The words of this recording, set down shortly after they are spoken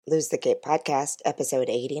Lose the Cape podcast, episode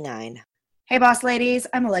 89. Hey, boss ladies.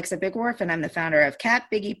 I'm Alexa Bigworth, and I'm the founder of Cat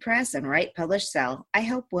Biggie Press and Write, Publish, Sell. I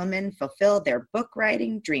help women fulfill their book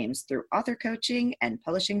writing dreams through author coaching and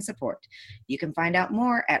publishing support. You can find out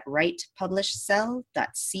more at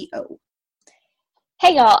writepublishsell.co.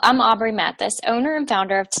 Hey y'all, I'm Aubrey Mathis, owner and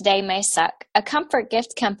founder of Today May Suck, a comfort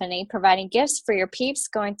gift company providing gifts for your peeps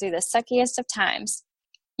going through the suckiest of times.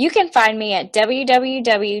 You can find me at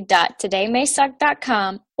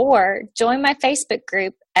www.todaymaysuck.com or join my Facebook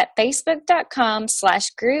group at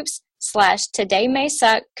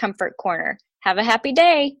facebook.com/groups/todaymaysuck comfort corner. Have a happy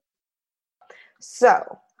day.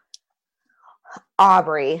 So,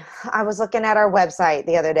 Aubrey, I was looking at our website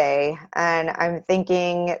the other day, and I'm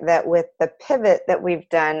thinking that with the pivot that we've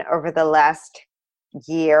done over the last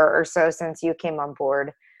year or so since you came on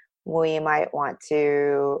board, we might want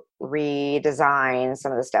to redesign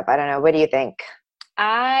some of the stuff. I don't know. What do you think?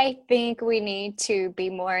 I think we need to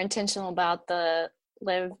be more intentional about the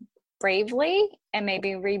Live Bravely and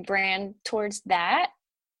maybe rebrand towards that.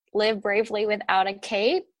 Live bravely without a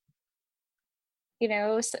cape. You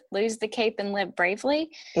know, lose the cape and live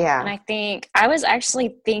bravely. Yeah. And I think I was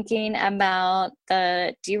actually thinking about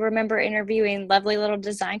do you remember interviewing lovely little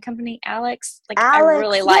design company, Alex? Alex, I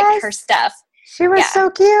really like her stuff. She was so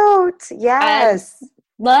cute. Yes. I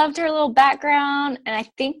loved her little background. And I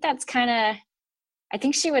think that's I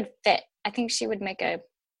think she would fit. I think she would make a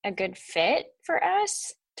good fit for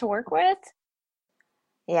us to work with.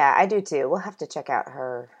 Yeah, I do too. We'll have to check out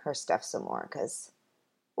her stuff some more because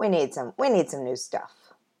we need some new stuff.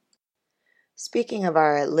 Speaking of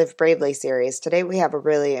our Live Bravely series, today we have a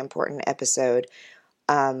really important episode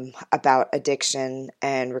about addiction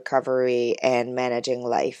and recovery and managing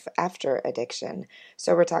life after addiction.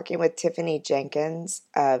 So we're talking with Tiffany Jenkins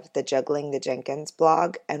of the Juggling the Jenkins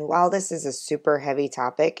blog. And while this is a super heavy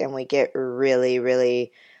topic and we get really,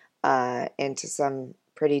 really into some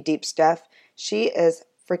pretty deep stuff, she is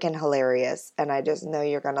freaking hilarious. And I just know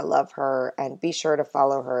you're going to love her. And be sure to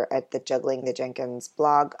follow her at the Juggling the Jenkins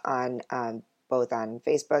blog on both on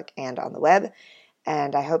Facebook and on the web.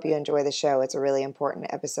 And I hope you enjoy the show. It's a really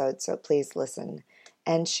important episode, so please listen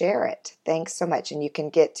and share it. Thanks so much. And you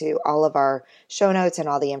can get to all of our show notes and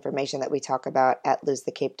all the information that we talk about at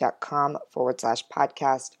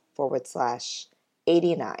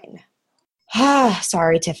losethecape.com/podcast/89.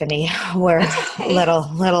 Sorry, Tiffany. We're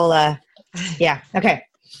yeah. Okay.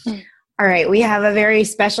 All right, we have a very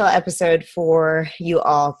special episode for you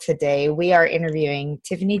all today. We are interviewing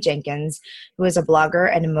Tiffany Jenkins, who is a blogger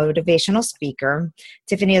and a motivational speaker.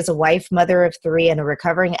 Tiffany is a wife, mother of 3, and a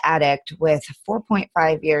recovering addict with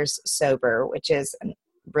 4.5 years sober, which is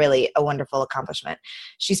really a wonderful accomplishment.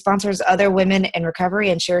 She sponsors other women in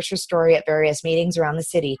recovery and shares her story at various meetings around the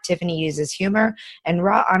city. Tiffany uses humor and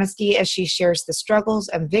raw honesty as she shares the struggles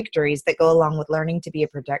and victories that go along with learning to be a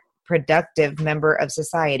productive member of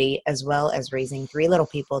society, as well as raising 3 little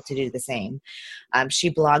people to do the same. She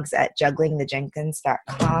blogs at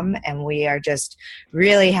jugglingthejenkins.com, and we are just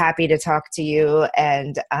really happy to talk to you.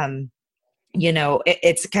 And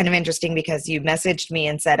it's kind of interesting because you messaged me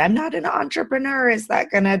and said, I'm not an entrepreneur. Is that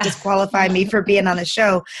going to disqualify me for being on the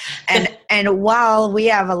show? And while we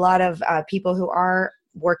have a lot of people who are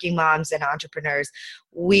working moms and entrepreneurs,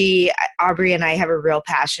 Aubrey and I have a real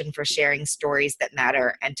passion for sharing stories that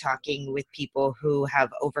matter and talking with people who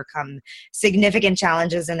have overcome significant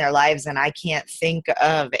challenges in their lives. And I can't think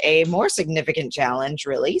of a more significant challenge,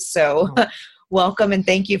 really. So welcome and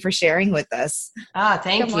thank you for sharing with us.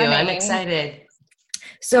 Thank you. I'm excited.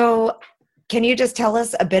 So can you just tell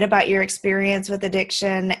us a bit about your experience with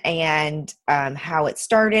addiction and how it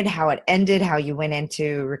started, how it ended, how you went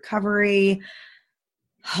into recovery?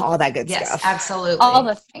 All that good stuff. Yes, absolutely. All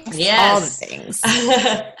the things. Yes. All the things.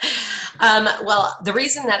 Well, the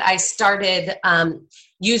reason that I started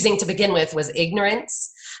using to begin with was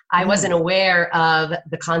ignorance. I wasn't aware of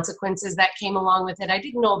the consequences that came along with it. I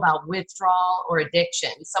didn't know about withdrawal or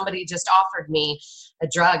addiction. Somebody just offered me a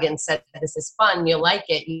drug and said, this is fun, you'll like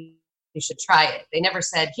it, you should try it. They never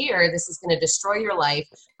said, here, this is going to destroy your life,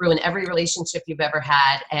 ruin every relationship you've ever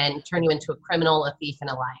had, and turn you into a criminal, a thief,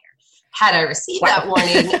 and a liar. Had I received that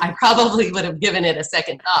warning, I probably would have given it a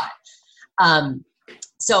second thought.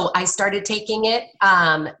 So I started taking it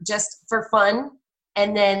just for fun.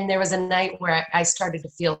 And then there was a night where I started to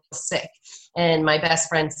feel sick. And my best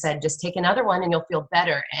friend said, just take another one and you'll feel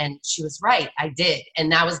better. And she was right. I did.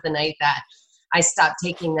 And that was the night that I stopped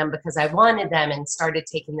taking them because I wanted them and started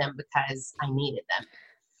taking them because I needed them.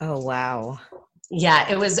 Oh, wow. Yeah,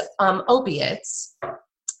 it was opiates.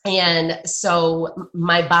 And so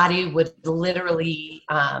my body would literally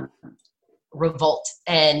revolt.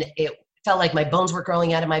 And felt like my bones were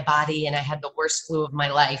growing out of my body and I had the worst flu of my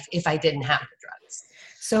life if I didn't have the drugs.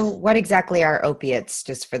 So what exactly are opiates,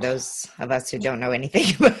 just for those of us who don't know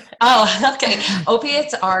anything about it? Oh, okay.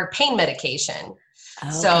 Opiates are pain medication.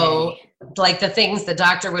 Okay. So like the things the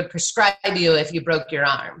doctor would prescribe you if you broke your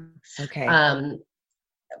arm. Okay.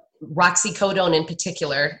 Roxycodone in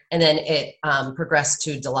particular, and then it progressed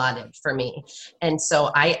to Dilaudid for me. And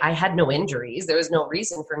so I had no injuries. There was no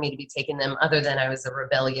reason for me to be taking them other than I was a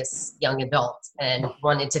rebellious young adult and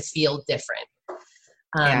wanted to feel different.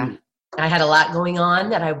 Yeah. I had a lot going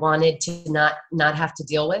on that I wanted to not have to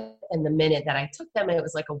deal with. And the minute that I took them, it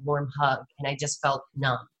was like a warm hug, and I just felt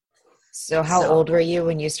numb. So how old were you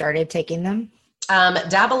when you started taking them?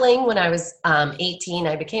 Dabbling when I was 18.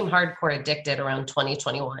 I became hardcore addicted around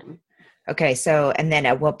 2021. Okay. So, and then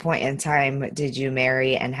at what point in time did you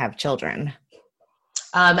marry and have children?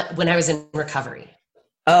 When I was in recovery.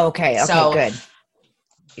 Oh, okay. Okay, So, good.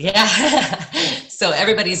 Yeah. So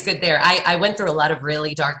everybody's good there. I went through a lot of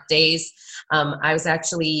really dark days. I was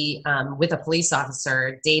actually with a police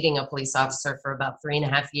officer, dating a police officer for about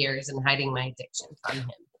 3.5 years and hiding my addiction from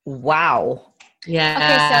him. Wow.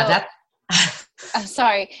 Yeah. Okay, so I'm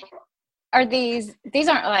sorry. Are these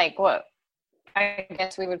aren't like what I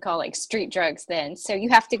guess we would call like street drugs then? So you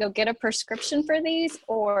have to go get a prescription for these,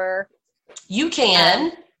 or You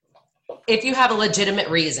can, if you have a legitimate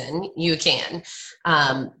reason, you can.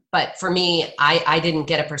 But for me, I didn't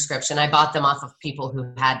get a prescription. I bought them off of people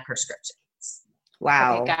who had prescriptions.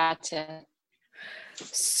 Wow. Okay, gotcha.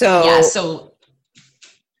 So, Yeah. So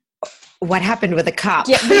what happened with the cop?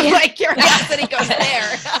 Yeah. Like curiosity goes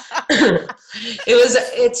there.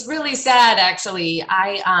 it's really sad, actually.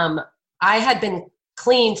 I had been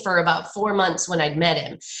clean for about 4 months when I'd met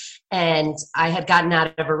him, and I had gotten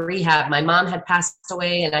out of a rehab. My mom had passed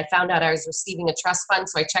away, and I found out I was receiving a trust fund,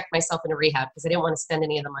 so I checked myself into rehab because I didn't want to spend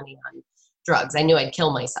any of the money on drugs. I knew I'd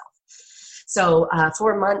kill myself. So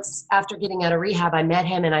 4 months after getting out of rehab, I met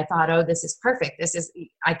him, and I thought, oh, this is perfect.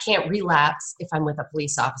 I can't relapse if I'm with a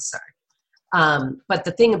police officer. But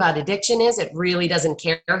the thing about addiction is it really doesn't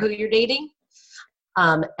care who you're dating.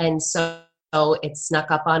 And so it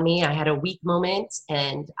snuck up on me. I had a weak moment,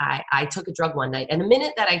 and I took a drug one night. And the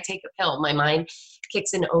minute that I take a pill, my mind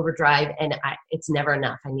kicks in overdrive, and it's never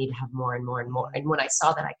enough. I need to have more and more and more. And when I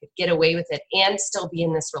saw that I could get away with it and still be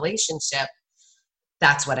in this relationship,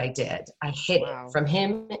 that's what I did. I hid it from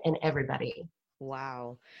him and everybody.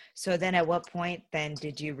 Wow. So then at what point then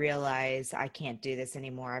did you realize I can't do this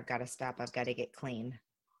anymore? I've got to stop. I've got to get clean.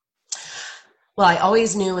 Well, I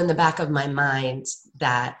always knew in the back of my mind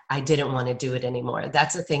that I didn't want to do it anymore.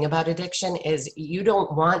 That's the thing about addiction is you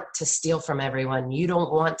don't want to steal from everyone. You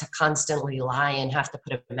don't want to constantly lie and have to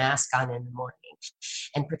put a mask on in the morning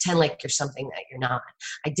and pretend like you're something that you're not.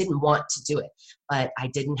 I didn't want to do it, but I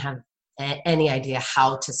didn't have any idea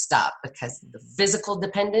how to stop because the physical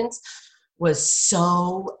dependence was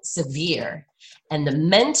so severe and the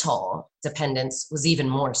mental dependence was even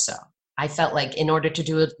more so. I felt like in order to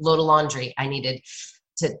do a load of laundry, I needed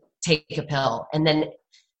to take a pill. And then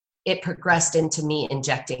it progressed into me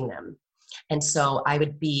injecting them. And so I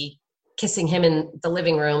would be kissing him in the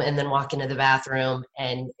living room and then walk into the bathroom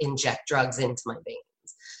and inject drugs into my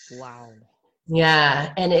veins. Wow.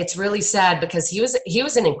 Yeah. And it's really sad because he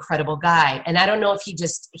was an incredible guy. And I don't know if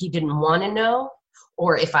he didn't want to know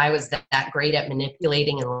or if I was that great at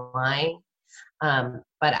manipulating and lying.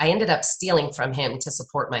 But I ended up stealing from him to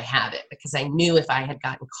support my habit because I knew if I had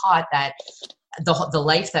gotten caught that the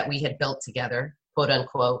life that we had built together, quote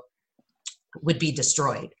unquote, would be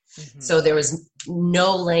destroyed. Mm-hmm. So there was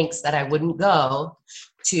no lengths that I wouldn't go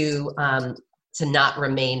to not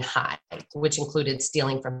remain high, which included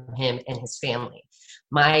stealing from him and his family.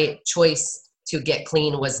 My choice to get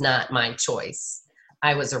clean was not my choice.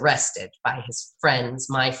 I was arrested by his friends,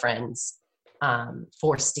 my friends,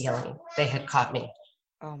 for stealing. They had caught me.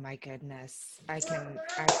 Oh my goodness. I can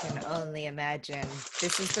only imagine.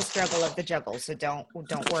 This is the struggle of the juggle. So don't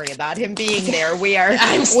worry about him being there. We are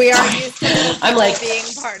used to I'm like being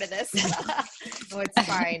part of this. Oh, it's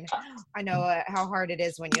fine. I know how hard it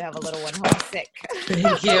is when you have a little one homesick.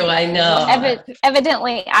 Thank you. I know.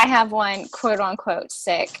 Evidently, I have one quote unquote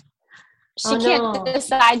sick. She can't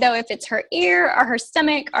decide though if it's her ear or her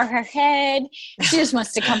stomach or her head. She just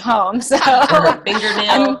wants to come home. So her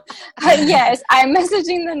fingernail. Yes, I'm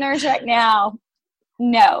messaging the nurse right now.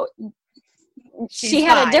 No, she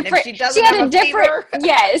had a different.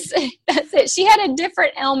 Yes, that's it. She had a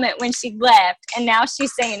different ailment when she left, and now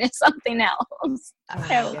she's saying it's something else.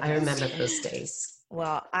 I remember those days.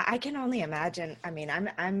 Well, I can only imagine. I mean,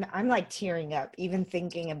 I'm like tearing up even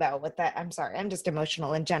thinking about what that. I'm sorry, I'm just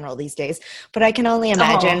emotional in general these days. But I can only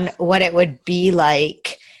imagine what it would be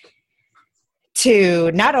like to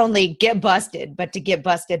not only get busted, but to get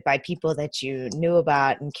busted by people that you knew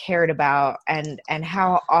about and cared about, and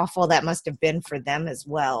how awful that must have been for them as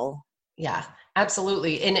well. Yeah,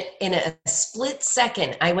 absolutely. In a split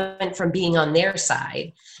second, I went from being on their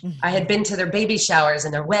side. I had been to their baby showers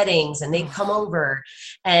and their weddings, and they'd come over.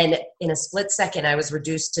 And in a split second, I was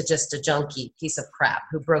reduced to just a junkie piece of crap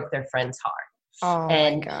who broke their friend's heart. Oh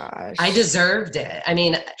And my gosh. I deserved it. I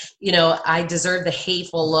mean, I deserved the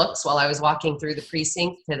hateful looks while I was walking through the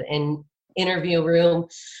precinct to the interview room.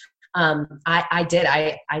 I did.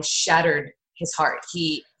 I shattered his heart.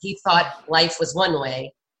 He thought life was one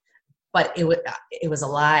way, but it was a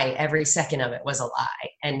lie. Every second of it was a lie.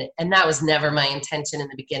 And that was never my intention in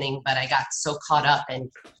the beginning, but I got so caught up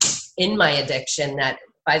in my addiction that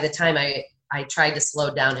by the time I tried to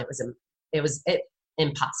slow down, it was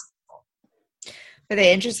impossible. But the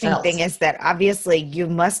interesting thing is that obviously you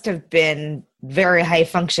must have been very high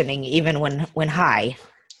functioning even when high.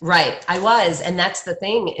 Right. I was. And that's the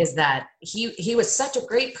thing, is that he was such a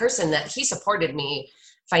great person that he supported me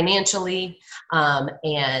financially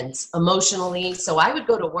and emotionally. So I would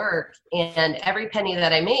go to work and every penny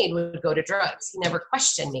that I made would go to drugs. He never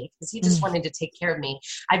questioned me because he just wanted to take care of me.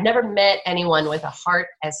 I've never met anyone with a heart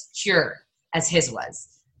as pure as his was.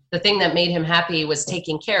 The thing that made him happy was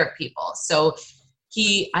taking care of people. So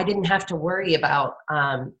I didn't have to worry about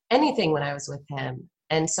anything when I was with him.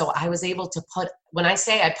 And so I was able to when I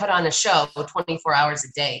say I put on a show 24 hours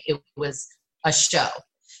a day, it was a show.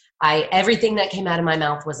 Everything that came out of my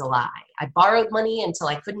mouth was a lie. I borrowed money until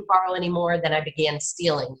I couldn't borrow anymore. Then I began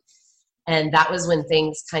stealing. And that was when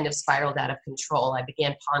things kind of spiraled out of control. I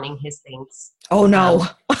began pawning his things. Oh, no.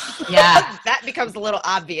 Yeah. That becomes a little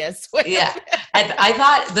obvious. Yeah. I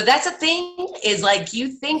thought, but that's the thing, is like, you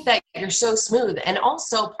think that you're so smooth. And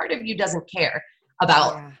also part of you doesn't care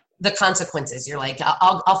about the consequences. You're like,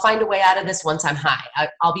 I'll find a way out of this once I'm high.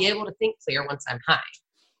 I'll be able to think clear once I'm high.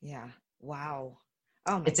 Yeah. Wow.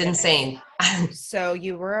 Oh my It's goodness. insane. So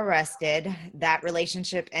you were arrested. That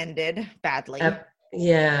relationship ended badly.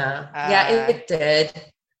 Yeah, it did.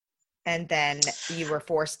 And then you were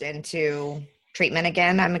forced into treatment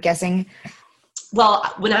again, I'm guessing. Well,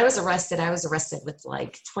 when I was arrested with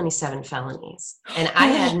like 27 felonies. And I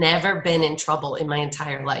had never been in trouble in my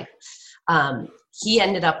entire life. He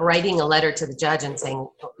ended up writing a letter to the judge and saying,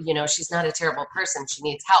 she's not a terrible person. She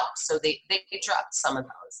needs help. So they dropped some of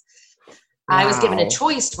those. Wow. I was given a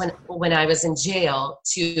choice when I was in jail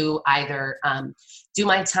to either do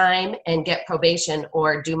my time and get probation,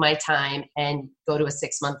 or do my time and go to a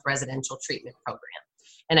 6-month residential treatment program.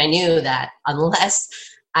 And I knew that unless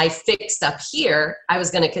I fixed up here, I was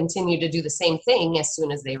going to continue to do the same thing as soon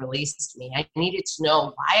as they released me. I needed to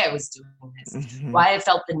know why I was doing this, why I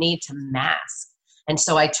felt the need to mask. And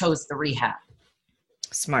so I chose the rehab.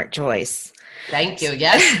 Smart choice. Thank you.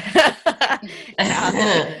 Yes.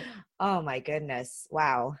 Oh my goodness.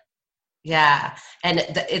 Wow. Yeah. And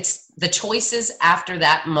it's the choices after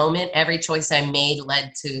that moment. Every choice I made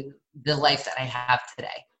led to the life that I have today.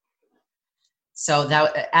 So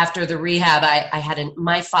that after the rehab,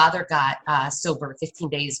 my father got sober 15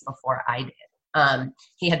 days before I did.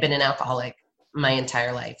 He had been an alcoholic my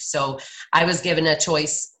entire life. So I was given a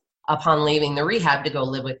choice upon leaving the rehab to go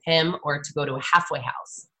live with him or to go to a halfway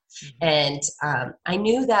house. And I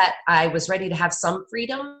knew that I was ready to have some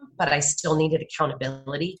freedom, but I still needed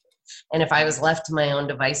accountability. And if I was left to my own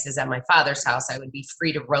devices at my father's house, I would be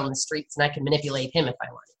free to roam the streets and I could manipulate him if I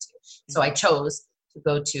wanted to. So I chose to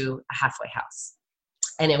go to a halfway house.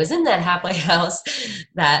 And it was in that halfway house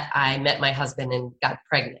that I met my husband and got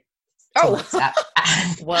pregnant. Oh,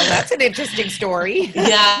 well, that's an interesting story.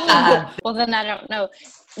 Yeah. Well, then I don't know.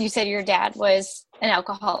 You said your dad was an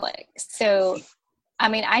alcoholic. So, I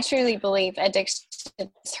mean, I truly believe addiction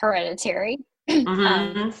is hereditary.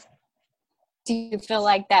 Mm-hmm. Do you feel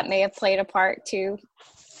like that may have played a part too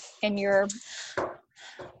in your?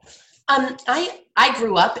 I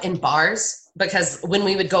grew up in bars because when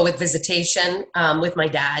we would go with visitation with my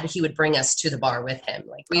dad, he would bring us to the bar with him.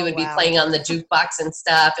 Like we would be playing on the jukebox and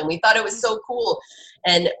stuff, and we thought it was so cool.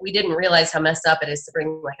 And we didn't realize how messed up it is to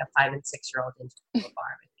bring like a 5 and 6-year-old into a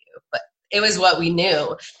bar with you. But it was what we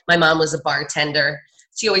knew. My mom was a bartender.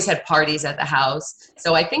 She always had parties at the house.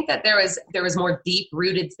 So I think that there was more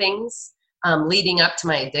deep-rooted things leading up to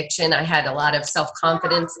my addiction. I had a lot of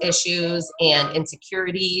self-confidence issues and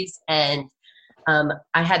insecurities, and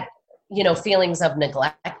I had, feelings of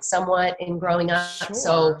neglect somewhat in growing up. Sure.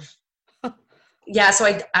 So, yeah,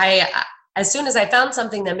 so as soon as I found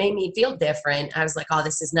something that made me feel different, I was like, oh,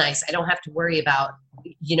 this is nice. I don't have to worry about,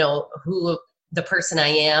 who the person I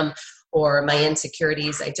am or my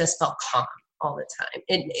insecurities. I just felt calm all the time.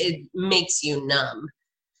 It makes you numb.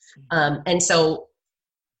 And so,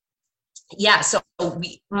 yeah, so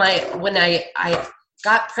when I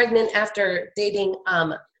got pregnant after dating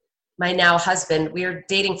my now husband, we were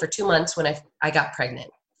dating for 2 months when I got pregnant.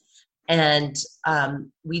 And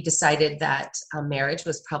we decided that marriage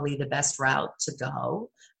was probably the best route to go.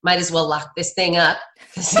 Might as well lock this thing up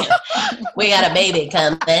because we got a baby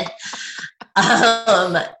coming.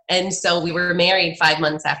 And so we were married 5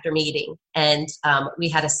 months after meeting. And we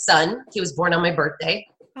had a son. He was born on my birthday.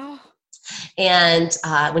 Oh. And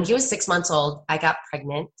when he was 6 months old, I got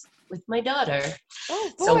pregnant with my daughter.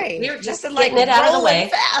 Oh boy. So we were just getting it out of the way.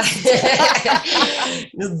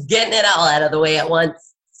 Just getting it all out of the way at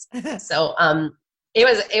once. So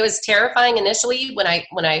it was terrifying initially when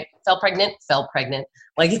I fell pregnant.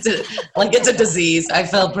 Like it's a disease. I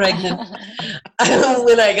fell pregnant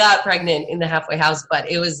when I got pregnant in the halfway house, but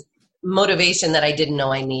it was motivation that I didn't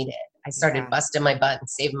know I needed. I started busting my butt and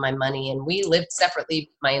saving my money, and we lived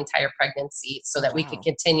separately my entire pregnancy so that we could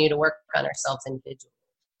continue to work on ourselves individually.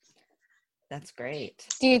 That's great.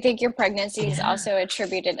 Do you think your pregnancy is also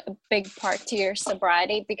attributed a big part to your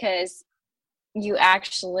sobriety because you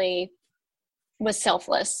actually was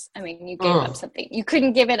selfless? I mean, you gave up something. You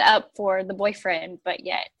couldn't give it up for the boyfriend, but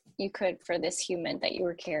yet you could for this human that you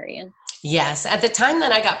were carrying. Yes. At the time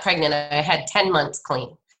that I got pregnant, I had 10 months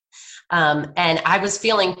clean. And I was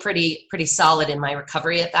feeling pretty solid in my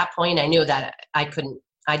recovery at that point. I knew that I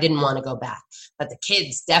didn't want to go back, but the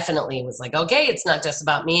kids definitely was like, okay, it's not just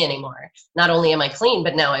about me anymore. Not only am I clean,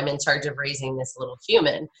 but now I'm in charge of raising this little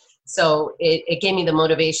human. So it gave me the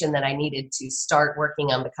motivation that I needed to start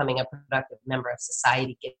working on becoming a productive member of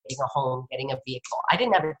society, getting a home, getting a vehicle. I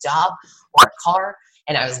didn't have a job or a car,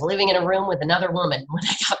 and I was living in a room with another woman when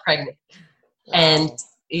I got pregnant. Wow. And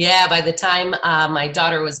yeah, by the time my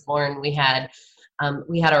daughter was born, we had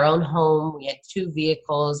our own home. We had 2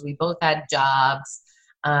 vehicles. We both had jobs.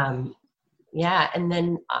 And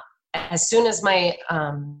then as soon as my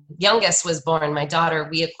youngest was born, my daughter,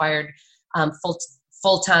 we acquired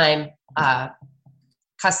full-time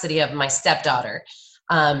custody of my stepdaughter.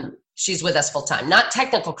 She's with us full-time, not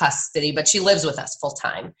technical custody, but she lives with us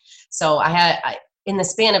full-time. So in the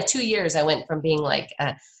span of 2 years, I went from being like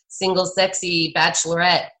a single sexy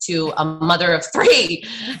bachelorette to a mother of 3.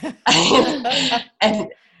 And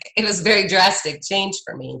it was a very drastic change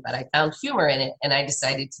for me, but I found humor in it and I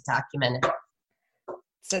decided to document it.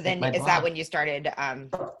 So then is that when you started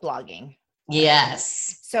blogging?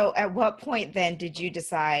 Yes. So at what point then did you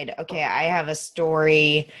decide, okay, I have a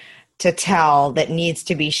story to tell that needs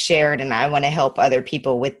to be shared and I want to help other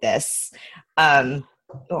people with this?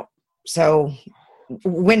 So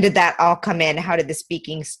when did that all come in? How did the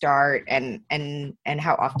speaking start? And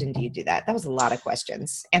how often do you do that? That was a lot of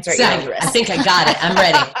questions. Answer your own risk. I think I got it. I'm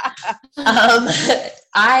ready.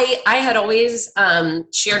 I had always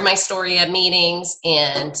shared my story at meetings,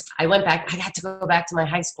 and I got to go back to my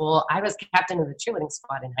high school. I was captain of the cheerleading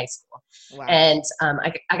squad in high school. Wow. And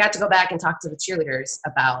I got to go back and talk to the cheerleaders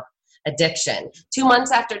about addiction. 2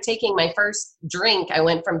 months after taking my first drink, I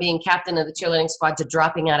went from being captain of the cheerleading squad to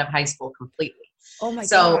dropping out of high school completely. Oh my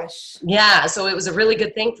gosh. Yeah. So it was a really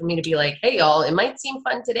good thing for me to be like, hey, y'all, it might seem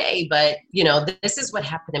fun today, but this is what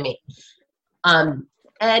happened to me.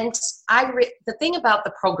 And the thing about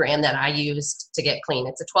the program that I used to get clean,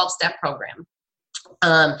 it's a 12-step program.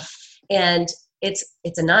 And it's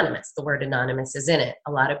anonymous. The word anonymous is in it.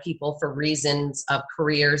 A lot of people, for reasons of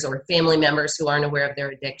careers or family members who aren't aware of their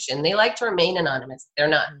addiction, they like to remain anonymous.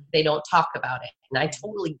 They don't talk about it. And I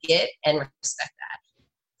totally get and respect that.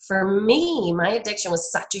 For me, my addiction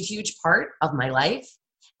was such a huge part of my life,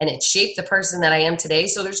 and it shaped the person that I am today.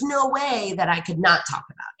 So there's no way that I could not talk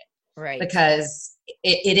about it. Right. Because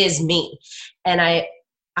it is me. And I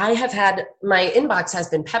have had, my inbox has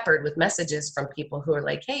been peppered with messages from people who are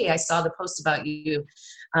like, hey, I saw the post about you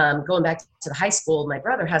going back to the high school. My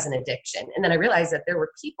brother has an addiction. And then I realized that there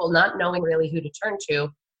were people not knowing really who to turn to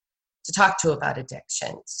talk to about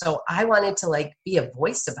addiction. So I wanted to be a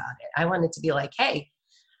voice about it. I wanted to be like, hey,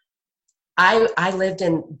 I lived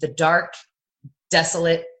in the dark,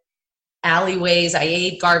 desolate alleyways. I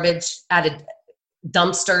ate garbage out of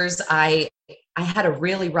dumpsters. I had a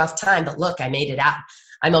really rough time, but look, I made it out.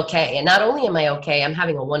 I'm okay. And not only am I okay, I'm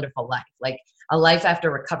having a wonderful life. A life after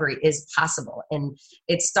recovery is possible. And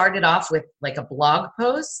it started off with a blog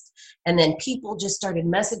post, and then people just started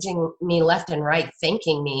messaging me left and right,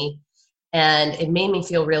 thanking me. And it made me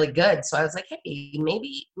feel really good. So I was like, hey,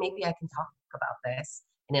 maybe I can talk about this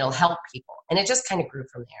and it'll help people. And it just kind of grew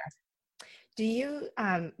from there. Do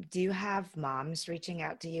you have moms reaching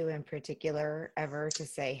out to you in particular ever to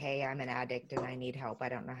say, hey, I'm an addict and I need help. I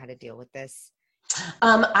don't know how to deal with this.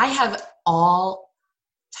 I have all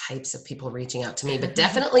types of people reaching out to me, but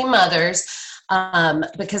definitely mothers,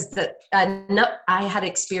 because I had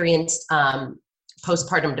experienced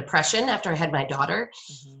postpartum depression after I had my daughter.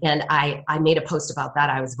 And I made a post about that.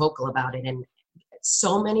 I was vocal about it. And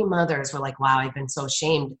so many mothers were like, wow, I've been so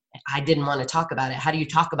ashamed. I didn't want to talk about it. How do you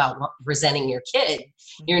talk about resenting your kid,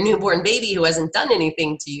 your newborn baby who hasn't done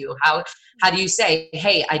anything to you? How do you say,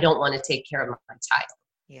 hey, I don't want to take care of my child?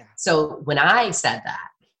 Yeah. So when I said that,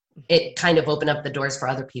 it kind of opened up the doors for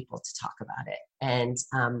other people to talk about it. And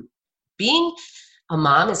being a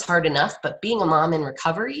mom is hard enough, but being a mom in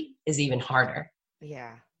recovery is even harder.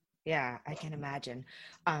 Yeah. Yeah, I can imagine.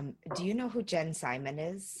 Do you know who Jen Simon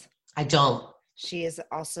is? I don't. She is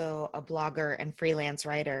also a blogger and freelance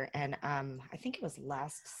writer. And I think it was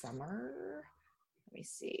last summer. Let me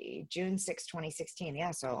see, June 6, 2016.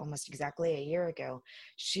 Yeah, so almost exactly a year ago.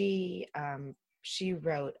 She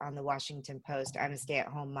wrote on the Washington Post, I'm a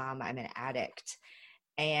stay-at-home mom, I'm an addict.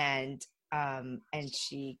 And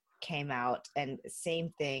she came out and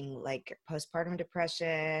same thing, like postpartum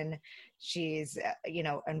depression. She's,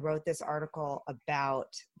 and wrote this article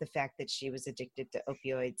about the fact that she was addicted to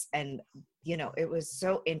opioids. And, it was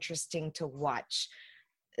so interesting to watch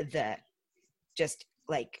the just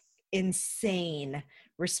like insane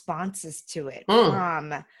responses to it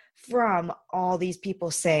from all these people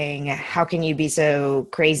saying, how can you be so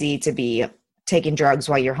crazy to be taking drugs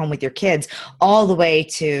while you're home with your kids, all the way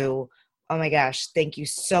to, oh my gosh, thank you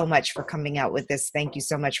so much for coming out with this. Thank you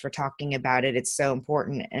so much for talking about it. It's so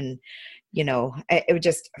important. And, it would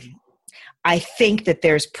just, I think that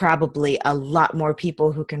there's probably a lot more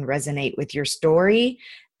people who can resonate with your story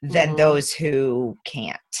than those who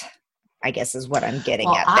can't, I guess is what I'm getting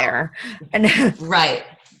at there. And right.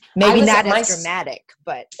 Maybe not as dramatic,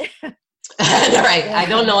 but. Right. I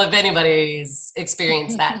don't know if anybody's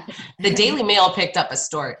experienced that. The Daily Mail picked up a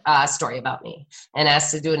story about me and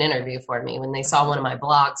asked to do an interview for me when they saw one of my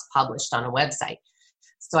blogs published on a website.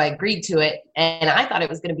 So I agreed to it, and I thought it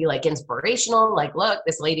was going to be like inspirational. Like, look,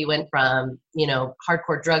 this lady went from,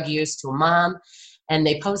 hardcore drug use to a mom, and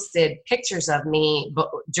they posted pictures of me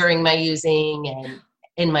during my using and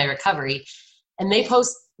in my recovery. And they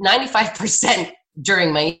post 95%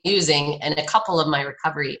 during my using and a couple of my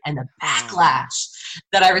recovery. And the backlash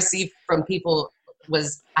that I received from people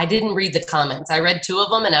was, I didn't read the comments. I read 2 of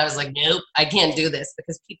them and I was like, nope, I can't do this,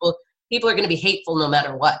 because people are going to be hateful no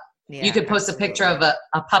matter what. Yeah, you could post a picture of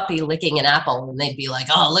a puppy licking an apple and they'd be like,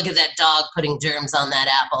 oh, look at that dog putting germs on that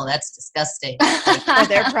apple. That's disgusting. Or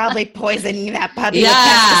they're probably poisoning that puppy with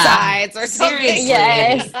pesticides or something. Seriously.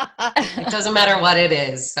 Yes. It doesn't matter what it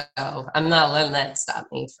is. So I'm not letting that stop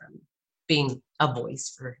me from being a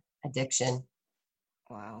voice for addiction.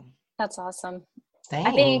 Wow. That's awesome. Thanks.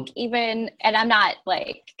 I think even, and I'm not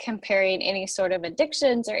like comparing any sort of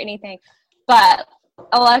addictions or anything, but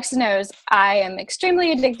Alexa knows I am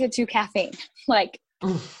extremely addicted to caffeine. Like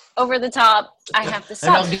over the top, I have to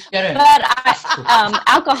stop. But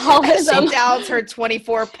alcoholism. She downs her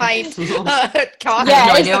 24 pint coffee. Yes, I have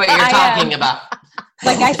no idea what you're talking about.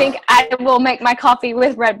 Like, I think I will make my coffee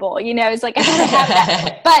with Red Bull, it's like I gotta have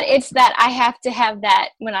that. But it's that I have to have that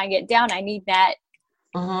when I get down. I need that.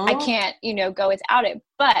 I can't, go without it.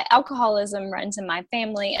 But alcoholism runs in my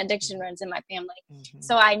family. Addiction runs in my family.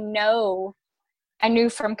 So I knew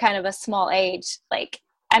from kind of a small age, like,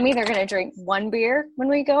 I'm either going to drink one beer when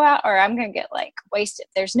we go out or I'm going to get like wasted.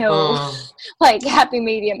 There's no like happy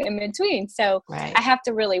medium in between. So I have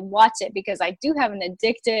to really watch it because I do have an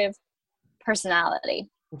addictive personality.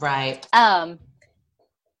 Right.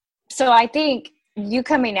 So I think you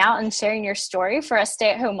coming out and sharing your story for us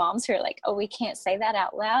stay-at-home moms who are like, oh, we can't say that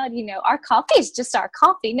out loud. Our coffee is just our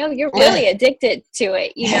coffee. No, you're really addicted to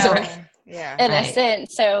it, Yeah. in a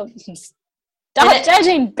sense. So stop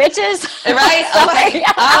judging, bitches. Right? Okay.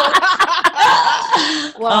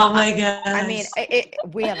 Well, oh my God. I mean,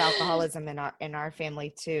 we have alcoholism in our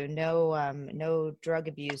family too. No drug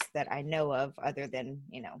abuse that I know of, other than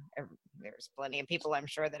there's plenty of people I'm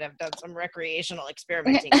sure that have done some recreational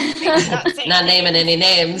experimenting. Not naming any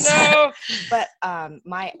names. No, but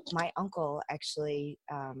my uncle actually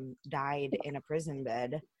died in a prison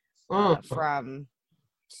bed from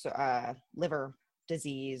liver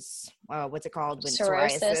disease. What's it called? When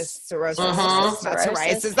cirrhosis.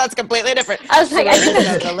 Psoriasis. That's completely different. I was like,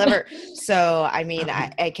 the liver. So I mean,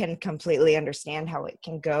 I can completely understand how it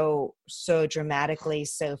can go so dramatically,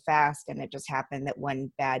 so fast, and it just happened that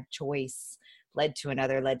one bad choice led to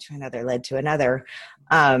another, led to another, led to another.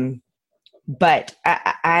 But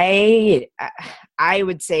I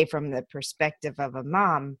would say from the perspective of a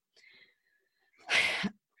mom,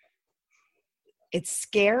 it's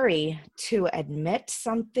scary to admit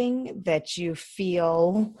something that you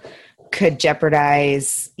feel could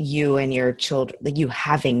jeopardize you and your children, like you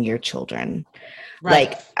having your children. Right.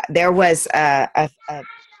 Like there was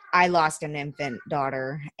I lost an infant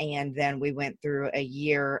daughter, and then we went through a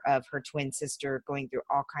year of her twin sister going through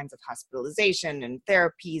all kinds of hospitalization and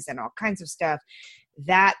therapies and all kinds of stuff.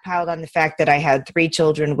 That piled on the fact that I had 3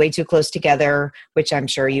 children way too close together, which I'm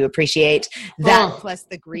sure you appreciate. That plus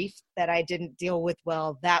the grief that I didn't deal with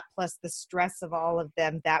well, that plus the stress of all of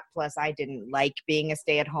them, that plus I didn't like being a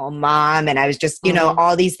stay-at-home mom. And I was just,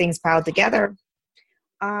 all these things piled together.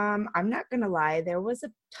 I'm not going to lie. There was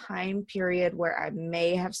a time period where I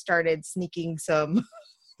may have started sneaking some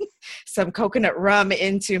coconut rum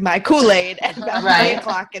into my Kool-Aid at about 3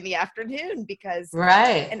 o'clock in the afternoon because,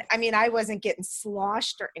 and I mean, I wasn't getting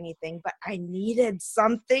sloshed or anything, but I needed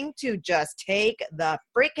something to just take the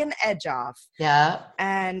freaking edge off. Yeah.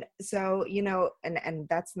 And so, and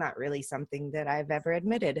that's not really something that I've ever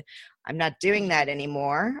admitted. I'm not doing that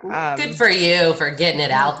anymore. Good for you for getting it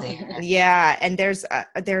out there. Yeah. And there's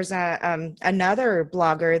another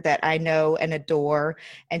blogger that I know and adore,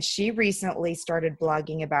 and she recently started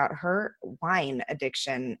blogging about her wine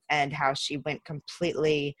addiction and how she went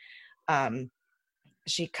completely,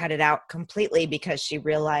 she cut it out completely because she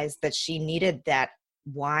realized that she needed that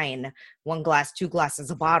wine, 1 glass, 2 glasses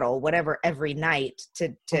a bottle, whatever, every night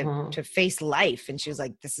to face life. And she was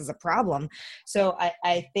like, this is a problem. So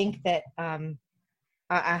I think that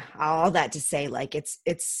all that to say, like,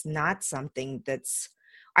 it's not something that's,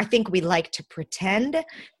 I think we like to pretend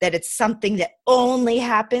that it's something that only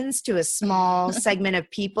happens to a small segment of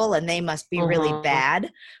people and they must be really bad.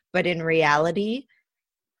 But in reality,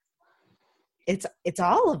 it's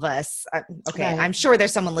all of us. Okay. Right. I'm sure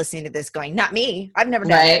there's someone listening to this going, not me. I've never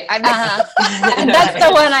done it. That's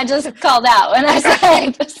the one I just called out when I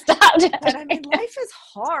said stop. But I mean, life is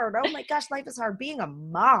hard. Oh my gosh, life is hard. Being a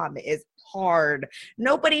mom is hard.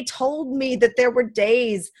 Nobody told me that there were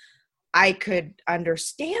days I could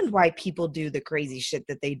understand why people do the crazy shit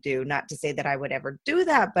that they do. Not to say that I would ever do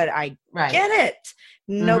that, but I get it.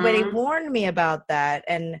 Nobody warned me about that.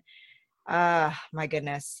 And my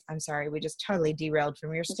goodness, I'm sorry. We just totally derailed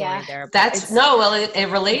from your story there.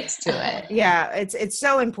 It relates to it. Yeah. It's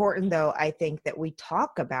so important though, I think, that we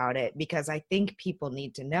talk about it, because I think people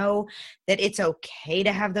need to know that it's okay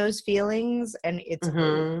to have those feelings, and it's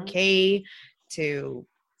okay to,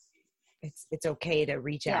 it's okay to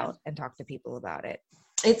reach out and talk to people about it.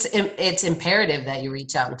 It's imperative that you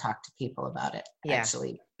reach out and talk to people about it,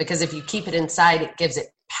 actually, because if you keep it inside, it gives it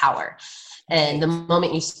power. And the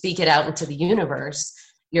moment you speak it out into the universe,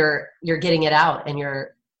 you're getting it out, and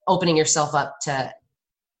you're opening yourself up to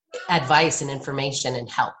advice and information and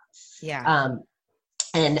help. Yeah.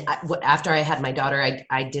 And after I had my daughter,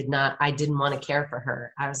 I didn't want to care for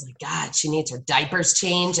her. I was like, God, she needs her diapers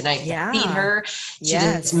changed, and I feed her. She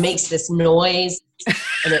just makes this noise,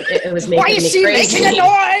 and it was making me crazy. Why is she making a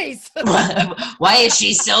noise? Why is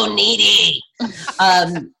she so needy?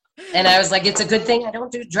 And I was like, it's a good thing I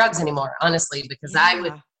don't do drugs anymore, honestly, because I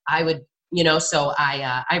would, so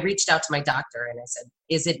I reached out to my doctor and I said,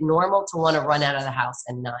 is it normal to want to run out of the house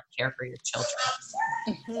and not care for your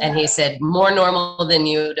children? And he said, more normal than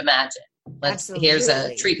you'd imagine. Here's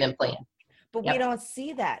a treatment plan. But we don't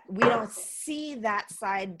see that. We don't see that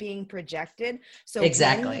side being projected. So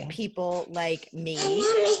when people like me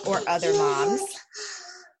or other moms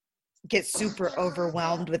get super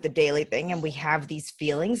overwhelmed with the daily thing, and we have these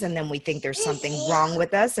feelings, and then we think there's something wrong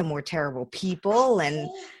with us and we're terrible people, and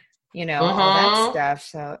all that stuff.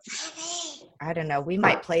 So I don't know, we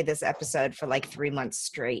might play this episode for like 3 months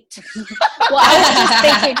straight. Well, I was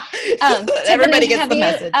just thinking, everybody gets the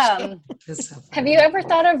message. Have you ever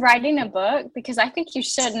thought of writing a book? Because I think you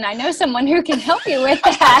should, and I know someone who can help you with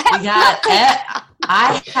that.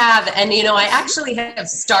 I have, and I actually have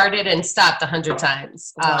started and stopped 100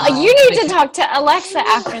 times. You need to talk to Alexa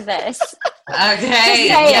after this. Okay.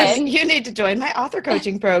 Yes, you need to join my author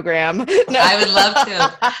coaching program. No. I would love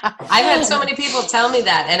to. I've had so many people tell me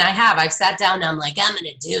that, and I've sat down and I'm like, I'm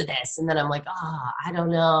going to do this. And then I'm like, I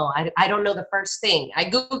don't know. I don't know the first thing. I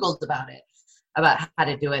Googled about how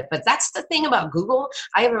to do it. But that's the thing about Google.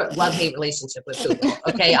 I have a love-hate relationship with Google.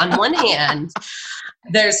 Okay. On one hand,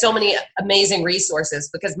 there's so many amazing resources,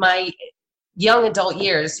 because my young adult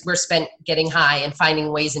years were spent getting high and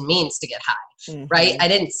finding ways and means to get high. Right. I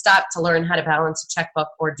didn't stop to learn how to balance a checkbook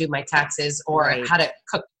or do my taxes or how to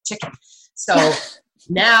cook chicken. So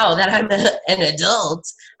now that I'm an adult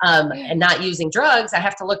and not using drugs, I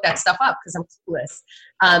have to look that stuff up because I'm clueless.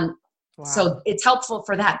 Wow. So it's helpful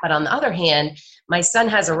for that. But on the other hand, my son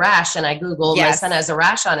has a rash, and I Googled, my son has a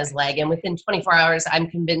rash on his leg, and within 24 hours, I'm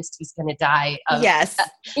convinced he's going to die of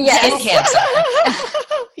skin cancer.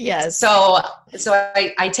 Yes. So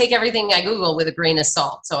I take everything I Google with a grain of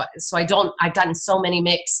salt. So I've gotten so many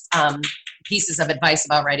mixed pieces of advice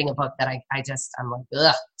about writing a book that I'm like,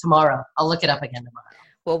 ugh, tomorrow. I'll look it up again tomorrow.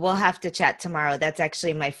 Well, we'll have to chat tomorrow. That's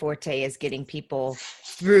actually my forte, is getting people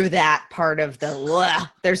through that part of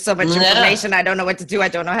there's so much information. I don't know what to do. I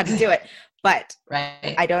don't know how to do it. But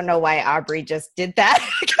I don't know why Aubrey just did that,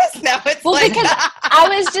 because now it's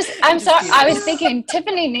because I was thinking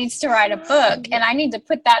Tiffany needs to write a book, and I need to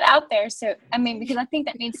put that out there. So, because I think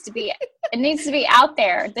it needs to be out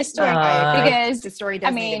there, this story, because the story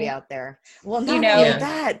does need to be out there. Well, not only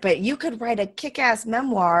that, but you could write a kick-ass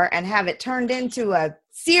memoir and have it turned into a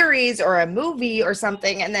series or a movie or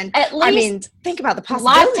something. And then, think about the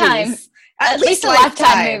possibilities. Lifetime. At least a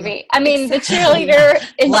lifetime movie. The cheerleader,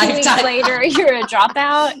 and 2 weeks later, you're a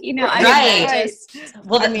dropout.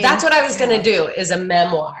 That's what I was going to do, is a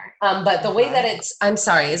memoir. But the way that I'm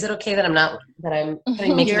sorry, is it okay that I'm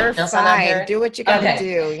putting Mickey Mouse on here? Do what you got to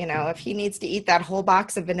do. If he needs to eat that whole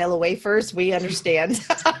box of vanilla wafers, we understand.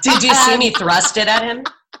 Did you see me thrust it at him?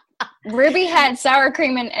 Ruby had sour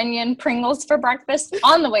cream and onion Pringles for breakfast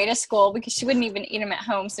on the way to school because she wouldn't even eat them at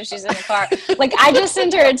home, so she's in the car. I just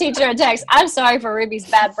sent her a text. I'm sorry for Ruby's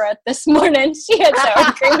bad breath this morning. She had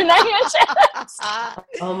sour cream and onion chips.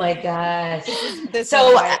 Oh my gosh.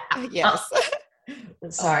 Yes.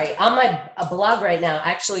 Sorry. On my blog right now,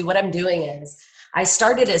 actually what I'm doing is I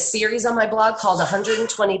started a series on my blog called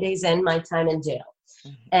 120 Days In, My Time in Jail.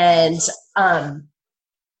 And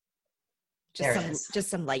just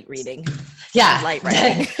some light reading. Yeah. Light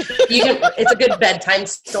writing. It's a good bedtime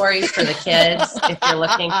story for the kids if you're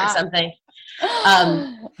looking for something.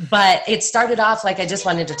 But it started off like I just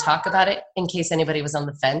wanted to talk about it in case anybody was on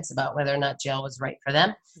the fence about whether or not jail was right for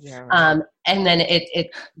them. Yeah, right. And then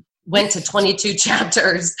it went to 22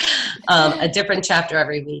 chapters, a different chapter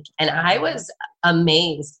every week. And I was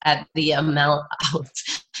amazed at the amount of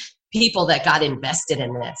people that got invested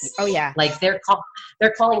in this. Oh yeah. They're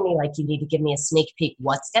calling me like, you need to give me a sneak peek.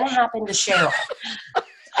 What's going to happen to Cheryl?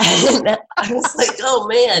 And I was like, oh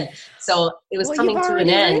man. So it was coming to an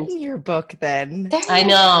end. Written your book then. I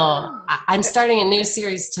know. I'm starting a new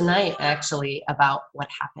series tonight, actually, about what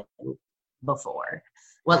happened before,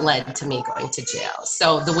 what led to me going to jail.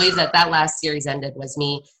 So the way that last series ended was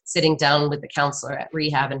me sitting down with the counselor at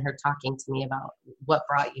rehab and her talking to me about what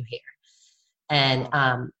brought you here. And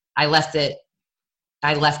I left it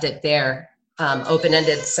there,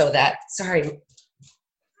 open-ended, so that, sorry.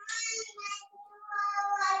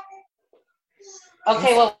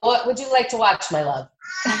 Okay, well, what would you like to watch, my love?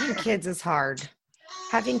 Having kids is hard.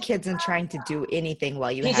 Having kids and trying to do anything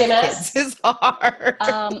while you PJ have Masks? kids is hard.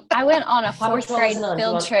 I went on a fourth grade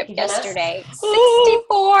field trip yesterday.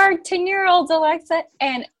 64 10-year-olds, Alexa,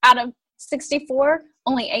 and out of 64,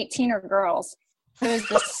 only 18 are girls. It was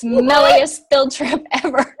the smelliest field trip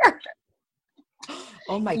ever.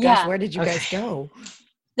 Oh my gosh, where did you guys go?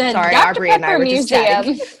 The Sorry, Dr. Aubrey Pepper and I were just Museum.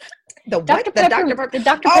 chatting. The what? Dr. Pepper, the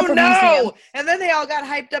Dr. Oh Pepper no! Museum. And then they all got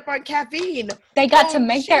hyped up on caffeine. They got to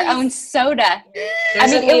make their own soda.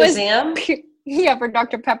 There's a museum? Yeah, for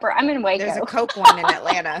Dr. Pepper. I'm in Waco. There's a Coke one in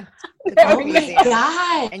Atlanta. Oh my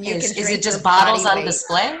God. And you is can it just bottles on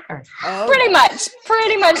display? Or? Oh, pretty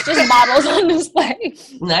much just bottles on display.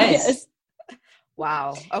 Nice. Yes.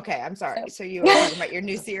 Wow. Okay, I'm sorry. So you were talking about your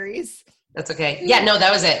new series? That's okay. Yeah, no,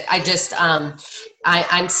 that was it. I just,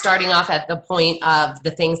 I'm starting off at the point of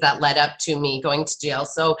the things that led up to me going to jail.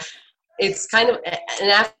 So it's kind of,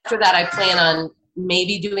 and after that, I plan on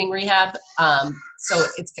maybe doing rehab. So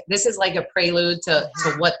this is like a prelude to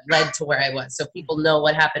what led to where I was. So people know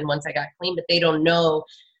what happened once I got clean, but they don't know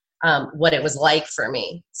what it was like for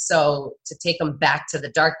me. So to take them back to the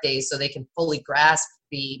dark days so they can fully grasp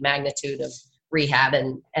the magnitude of rehab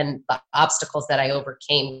and the obstacles that I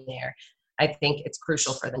overcame there. I think it's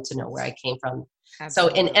crucial for them to know where I came from.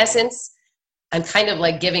 Absolutely. So in essence, I'm kind of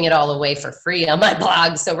like giving it all away for free on my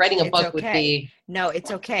blog. So writing a book would be... No, it's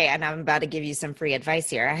okay. And I'm about to give you some free advice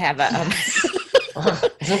here. I have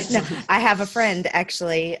I have a friend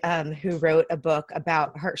actually who wrote a book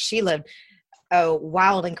about her. She lived a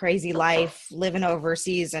wild and crazy life living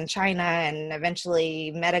overseas in China, and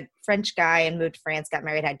eventually met a French guy and moved to France, got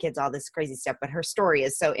married, had kids, all this crazy stuff. But her story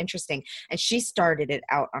is so interesting. And she started it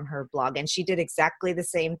out on her blog, and she did exactly the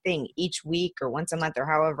same thing. Each week or once a month or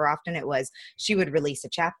however often it was, she would release a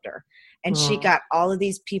chapter. And she got all of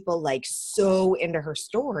these people like so into her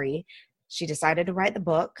story. She decided to write the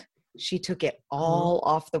book. She took it all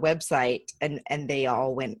off the website, and they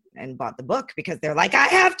all went and bought the book because they're like, I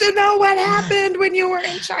have to know what happened when you were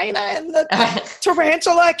in China and the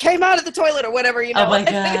tarantula came out of the toilet or whatever, you know. Oh my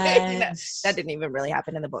God. That didn't even really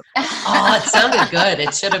happen in the book. Oh, it sounded good.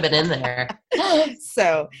 It should have been in there.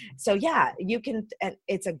 So yeah, you can, and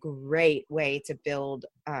it's a great way to build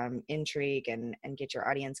intrigue and get your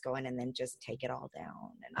audience going, and then just take it all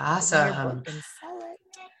down and awesome. your book and sell it.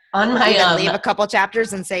 On my leave a couple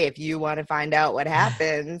chapters and say, if you want to find out what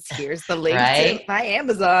happens, here's the link to my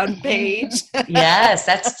Amazon page. Yes,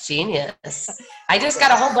 that's genius. I just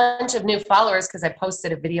got a whole bunch of new followers because I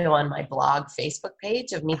posted a video on my blog Facebook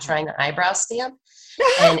page of me trying the eyebrow stamp,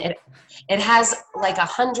 and it has like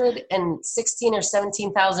 116 or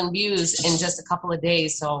 17,000 views in just a couple of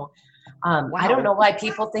days. So wow. I don't know why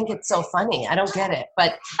people think it's so funny. I don't get it,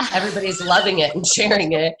 but everybody's loving it and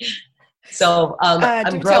sharing it. So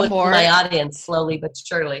I'm growing my audience slowly but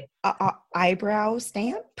surely. Eyebrow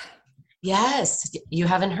stamp? Yes. You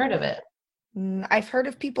haven't heard of it? I've heard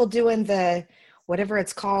of people doing the, whatever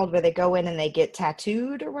it's called, where they go in and they get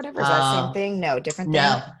tattooed or whatever. Is that the same thing? No, different thing?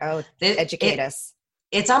 No. Oh, educate us.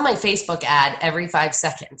 It's on my Facebook ad every 5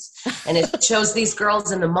 seconds. And it shows these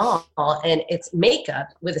girls in the mall, and it's makeup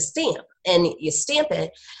with a stamp. And you stamp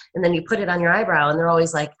it, and then you put it on your eyebrow, and they're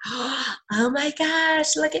always like, oh my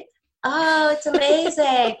gosh, look at, oh, it's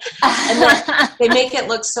amazing. And then they make it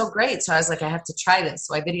look so great. So I was like, I have to try this.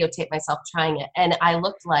 So I videotaped myself trying it. And it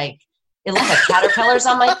looked like caterpillars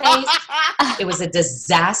on my face. It was a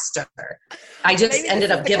disaster. I just ended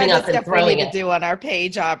up giving up and throwing it. To do on our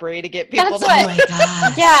page, Aubrey, to get people That's to. What, oh my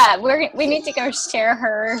God. Yeah, we need to go share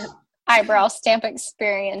her eyebrow stamp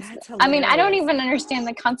experience. I mean, I don't even understand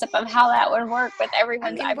the concept of how that would work with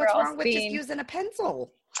everyone's eyebrows. What's wrong with just using a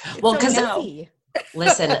pencil? Well, because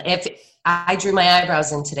listen, if I drew my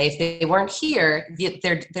eyebrows in today, if they weren't here,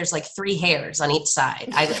 there's like 3 hairs on each side.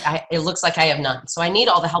 It looks like I have none. So I need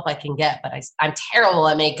all the help I can get, but I'm terrible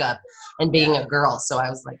at makeup and being a girl. So I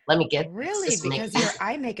was like, let me get really, because your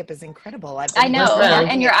eye makeup is incredible. I know,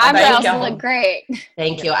 and your eyebrows look great.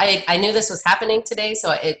 Thank you. I knew this was happening today, so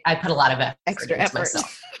I put a lot of extra effort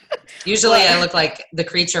myself. Usually I look like the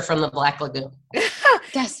creature from the Black Lagoon.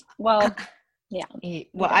 Yes. Well, yeah.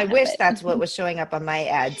 Well, I wish that's what was showing up on my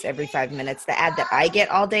ads every 5 minutes. The ad that I get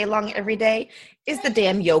all day long every day is the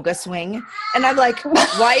damn yoga swing. And I'm like,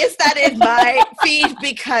 why is that in my feed?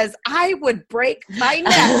 Because I would break my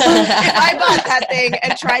neck if I bought that thing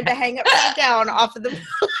and tried to hang it back down off of the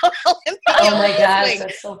wall. Oh my gosh,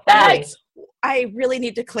 that's so funny. I really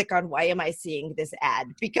need to click on why am I seeing this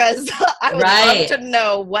ad, because I would love to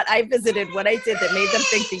know what I visited, what I did that made them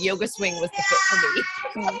think the yoga swing was the fit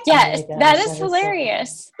for me. Yes, oh gosh, that is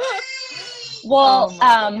hilarious. So well,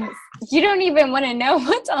 you don't even want to know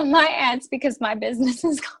what's on my ads because my business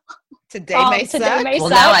is called Today May Suck. Well,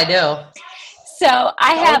 now I do. So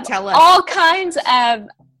I have all kinds of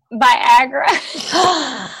Viagra.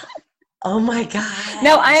 Oh my God.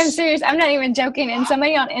 No, I am serious. I'm not even joking. And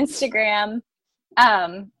somebody on Instagram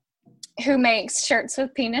who makes shirts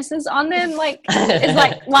with penises on them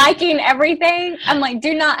is liking everything. I'm like,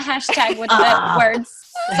 do not hashtag with the words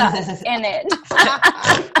suck in it.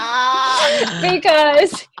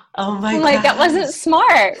 Because I'm like, that wasn't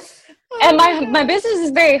smart. And my business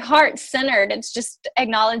is very heart centered. It's just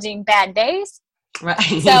acknowledging bad days.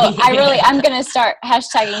 Right. So I'm going to start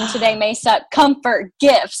hashtagging Today May Suck comfort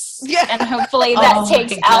gifts. Yeah. And hopefully that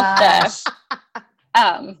takes out the...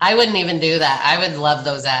 I wouldn't even do that. I would love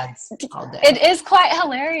those ads all day. It is quite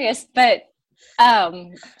hilarious, but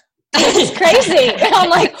it's crazy. And I'm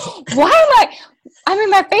like,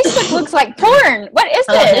 my Facebook looks like porn. What is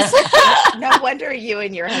this? No wonder you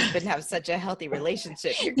and your husband have such a healthy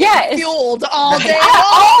relationship. You're fueled all day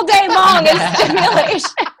all day long in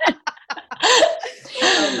stimulation.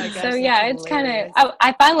 Oh my gosh, so yeah, it's kind of,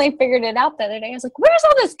 I finally figured it out the other day. I was like, where's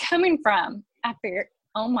all this coming from? I figured,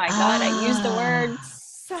 oh my God, I used the word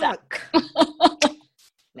suck.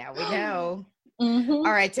 Now we know. Mm-hmm.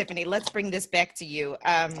 All right, Tiffany, let's bring this back to you.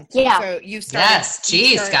 Yeah. So you started. Yes,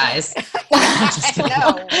 jeez, guys.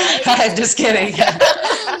 No, right? Just kidding.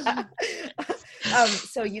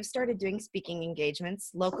 So you've started doing speaking engagements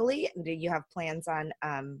locally. Do you have plans on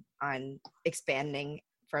expanding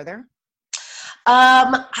further?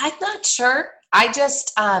 I'm not sure. I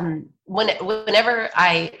just whenever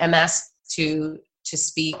I am asked to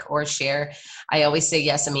speak or share, I always say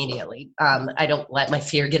yes immediately. I don't let my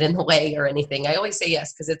fear get in the way or anything. I always say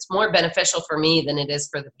yes because it's more beneficial for me than it is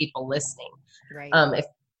for the people listening. Right.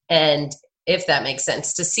 If that makes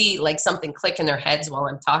sense, to see like something click in their heads while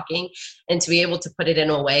I'm talking and to be able to put it in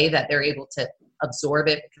a way that they're able to absorb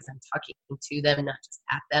it because I'm talking to them, not just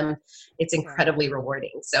at them. It's incredibly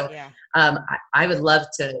rewarding. So I would love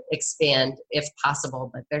to expand if possible,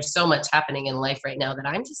 but there's so much happening in life right now that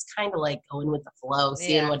I'm just kind of like going with the flow,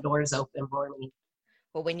 seeing what doors open for me.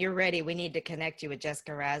 Well, when you're ready, we need to connect you with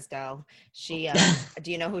Jessica Rasdell. She,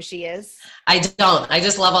 do you know who she is? I don't. I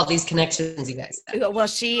just love all these connections you guys have. Well,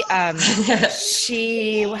 she, how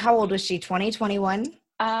old was she? 2021?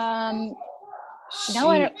 No, I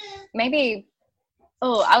don't, maybe.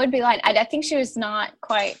 Oh, I would be lying. I think she was not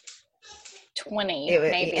quite 20.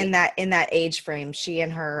 Maybe in that age frame. She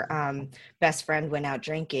and her best friend went out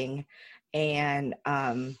drinking, and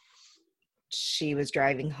she was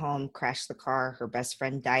driving home, crashed the car. Her best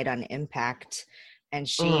friend died on impact, and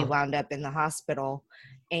she wound up in the hospital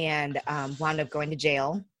and wound up going to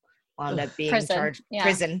jail, wound up being charged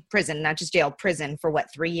prison, not just jail, prison for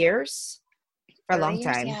 3 years? For a long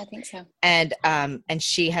time. Yeah, I think so. And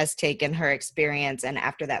she has taken her experience and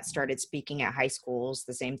after that started speaking at high schools,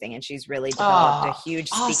 the same thing. And she's really developed a huge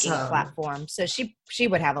speaking platform. So she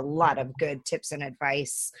would have a lot of good tips and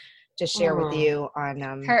advice to share with you on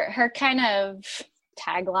her kind of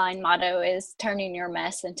tagline motto is turning your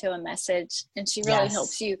mess into a message, and she really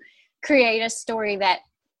helps you create a story that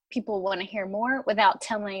people want to hear more without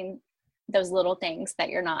telling those little things that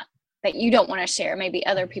you don't want to share, maybe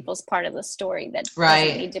other people's part of the story that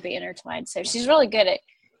doesn't need to be intertwined. So she's really good at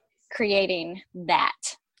creating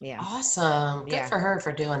that. Yeah. Awesome. Good for her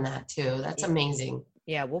for doing that too. That's amazing.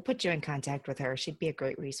 Yeah, we'll put you in contact with her. She'd be a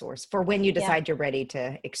great resource for when you decide you're ready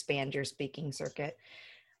to expand your speaking circuit.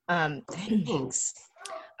 Thanks.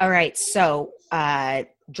 All right, so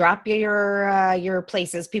drop your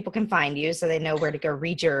places people can find you so they know where to go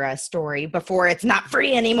read your story before it's not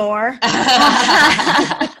free anymore.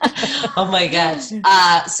 Oh my gosh.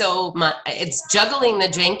 So it's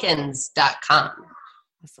jugglingthejenkins.com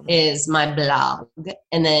is my blog.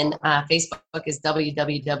 And then Facebook is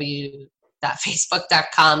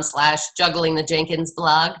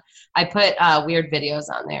www.facebook.com/jugglingthejenkinsblog. I put weird videos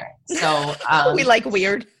on there. So we like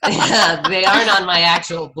weird. They aren't on my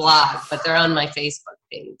actual blog, but they're on my Facebook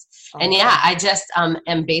page. Okay. And I just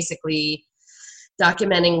am basically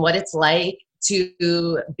documenting what it's like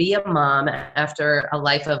to be a mom after a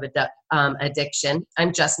life of addiction.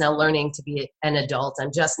 I'm just now learning to be an adult.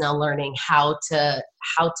 I'm just now learning how to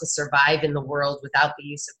survive in the world without the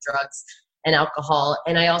use of drugs and alcohol.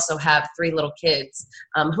 And I also have 3 little kids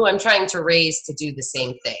who I'm trying to raise to do the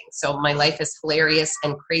same thing. So my life is hilarious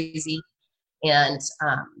and crazy. And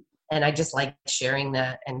I just like sharing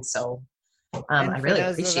that. And so I really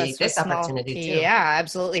appreciate this opportunity too. Yeah,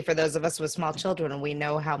 absolutely. For those of us with small children, we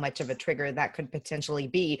know how much of a trigger that could potentially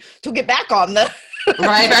be to get back on the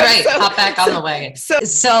right. Hop back on the wagon.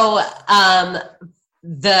 So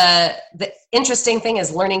the interesting thing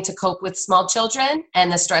is learning to cope with small children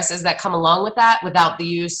and the stresses that come along with that without the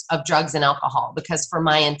use of drugs and alcohol. Because for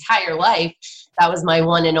my entire life, that was my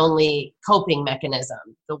one and only coping mechanism.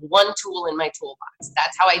 The one tool in my toolbox.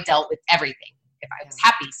 That's how I dealt with everything. If I was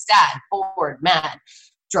happy, sad, bored, mad,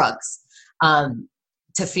 drugs,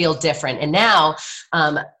 to feel different. And now,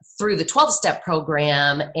 through the 12-step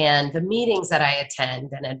program and the meetings that I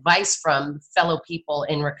attend and advice from fellow people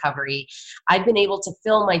in recovery, I've been able to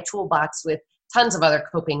fill my toolbox with tons of other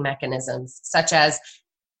coping mechanisms, such as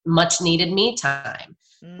much needed me time.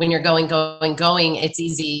 When you're going, it's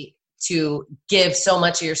easy to give so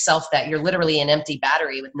much of yourself that you're literally an empty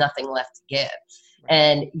battery with nothing left to give.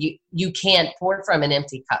 And you can't pour from an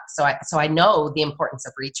empty cup. So I know the importance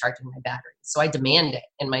of recharging my batteries. So I demand it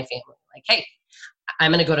in my family. Like, hey,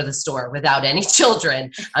 I'm going to go to the store without any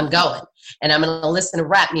children. I'm going. And I'm going to listen to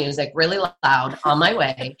rap music really loud on my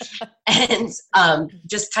way and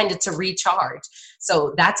just kind of to recharge.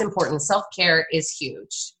 So that's important. Self-care is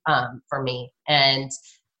huge for me. And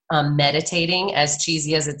meditating, as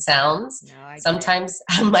cheesy as it sounds, sometimes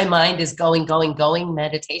my mind is going.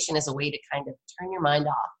 Meditation is a way to kind of turn your mind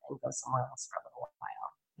off and go somewhere else for a little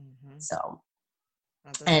while. So,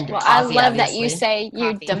 and well, coffee, I love obviously. that you say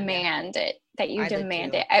you demand it. That you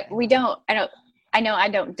demand it. I know I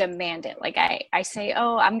don't demand it. Like I say,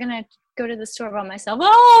 oh, I'm gonna go to the store by myself.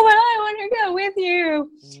 Oh, but I want to go with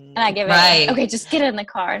you. And I give Right. it, okay, just get in the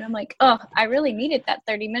car. And I'm like, oh, I really needed that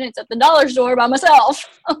 30 minutes at the dollar store by myself.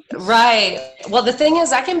 Right. Well, the thing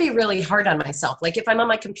is, I can be really hard on myself. Like if I'm on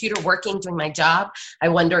my computer working, doing my job, I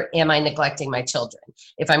wonder, am I neglecting my children?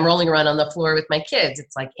 If I'm rolling around on the floor with my kids,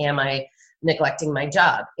 it's like, am I neglecting my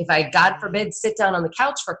job? If I, God forbid, sit down on the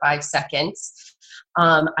couch for 5 seconds,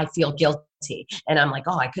 I feel guilty. And I'm like,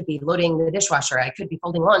 oh, I could be loading the dishwasher. I could be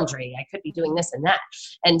folding laundry. I could be doing this and that.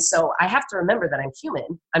 And so I have to remember that I'm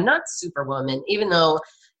human. I'm not Superwoman, even though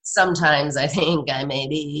sometimes I think I may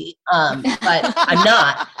be, but I'm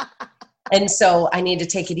not. And so I need to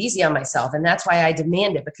take it easy on myself. And that's why I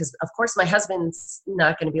demand it, because of course my husband's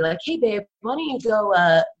not going to be like, hey babe, why don't you go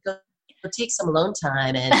take some alone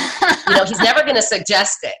time? And he's never going to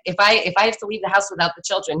suggest it. If I have to leave the house without the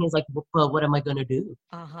children, he's like, well, what am I going to do?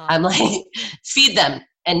 I'm like, feed them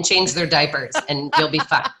and change their diapers and you'll be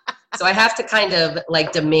fine. So I have to kind of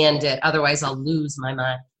like demand it. Otherwise I'll lose my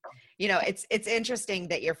mind. It's interesting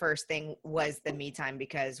that your first thing was the me time,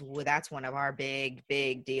 because that's one of our big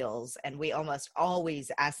deals. And we almost always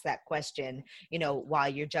ask that question, while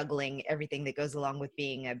you're juggling everything that goes along with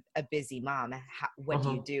being a busy mom. What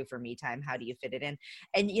do you do for me time? How do you fit it in?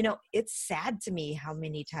 And, it's sad to me how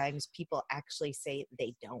many times people actually say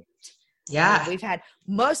they don't. Yeah. We've had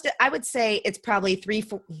I would say it's probably three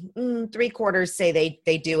quarters say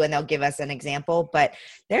they do, and they'll give us an example, but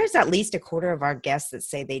there's at least a quarter of our guests that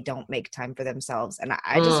say they don't make time for themselves. And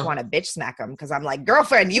I just want to bitch smack them, because I'm like,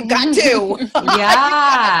 girlfriend, you got to.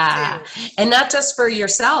 Yeah. And not just for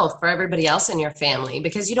yourself, for everybody else in your family,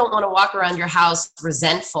 because you don't want to walk around your house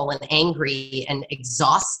resentful and angry and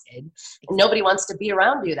exhausted. Nobody wants to be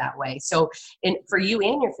around you that way. So for you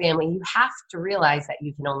and your family, you have to realize that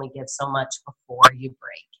you can only give so much before you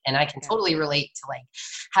break. And I can totally relate to like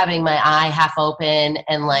having my eye half open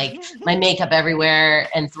and like my makeup everywhere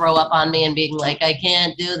and throw up on me and being like, I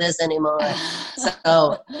can't do this anymore.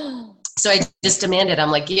 So I just demanded, I'm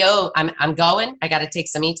like, yo, I'm going. I got to take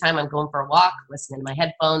some me time. I'm going for a walk, listening to my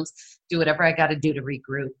headphones, do whatever I got to do to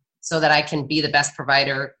regroup so that I can be the best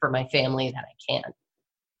provider for my family that I can.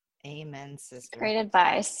 Amen, sister. Great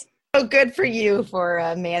advice. So good for you for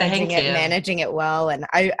managing it well. And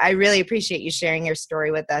I really appreciate you sharing your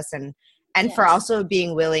story with us, and for also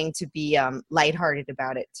being willing to be lighthearted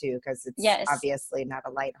about it too, because it's obviously not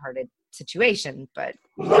a lighthearted situation, but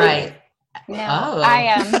right. No,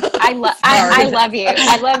 I love you.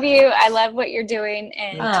 I love you. I love what you're doing,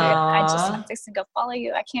 and I just have to go follow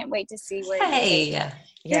you. I can't wait to see where you take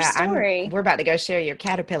your story. We're about to go share your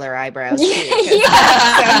caterpillar eyebrows too.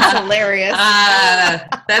 That sounds hilarious.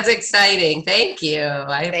 That's exciting. Thank you.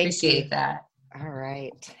 I appreciate that. All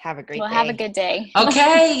right. Have a great day. Well, have a good day.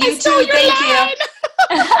 Okay. You too. Thank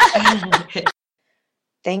you.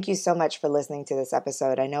 Thank you so much for listening to this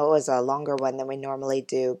episode. I know it was a longer one than we normally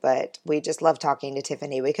do, but we just love talking to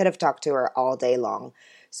Tiffany. We could have talked to her all day long.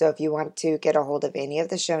 So if you want to get a hold of any of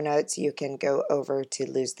the show notes, you can go over to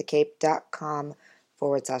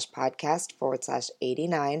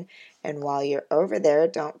losethecape.com/podcast/89. And while you're over there,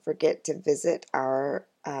 don't forget to visit our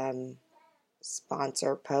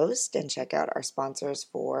sponsor post and check out our sponsors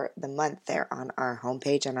for the month there on our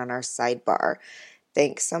homepage and on our sidebar.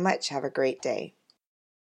 Thanks so much. Have a great day.